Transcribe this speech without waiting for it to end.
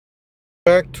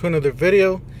Back to another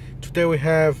video. Today we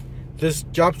have this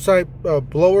job site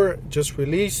blower just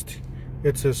released.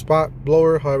 It's a spot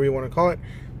blower, however you want to call it.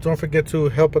 Don't forget to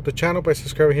help out the channel by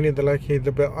subscribing, hitting the like, hitting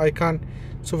the bell icon,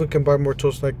 so we can buy more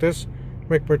tools like this,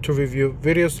 make more tool review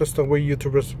videos. That's the way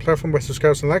YouTubers platform, by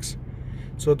subscribes and likes.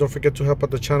 So don't forget to help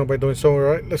out the channel by doing so. All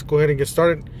right, let's go ahead and get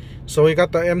started. So we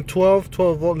got the M12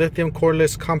 12-volt lithium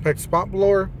cordless compact spot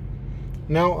blower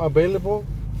now available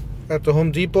at the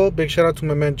Home Depot. Big shout out to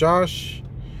my man Josh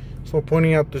for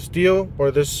pointing out this deal,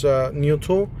 or this new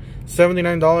tool.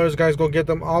 $79, guys. Go get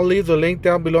them. I'll leave the link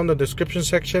down below in the description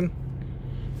section.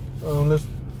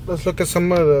 Let's look at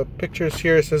some of the pictures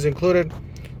here. It says included,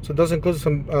 so it does include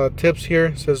some tips here.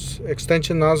 It says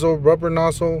extension nozzle, rubber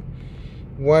nozzle,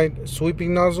 white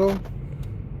sweeping nozzle.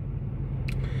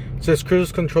 It says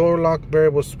cruise control, lock,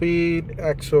 variable speed,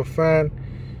 axial fan,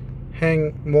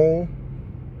 hang mole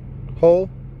hole.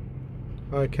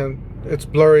 It's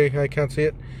blurry, I can't see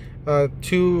it.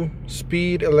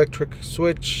 2-speed electric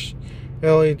switch,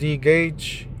 LED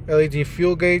gauge, LED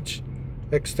fuel gauge,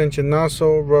 extension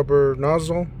nozzle, rubber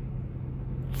nozzle.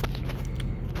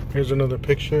 Here's another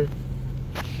picture.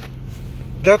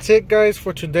 That's it, guys,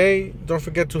 for today. Don't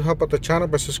forget to help out the channel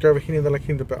by subscribing, hitting the like,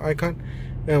 hitting the bell icon,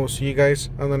 and we'll see you guys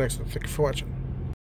on the next one. Thank you for watching.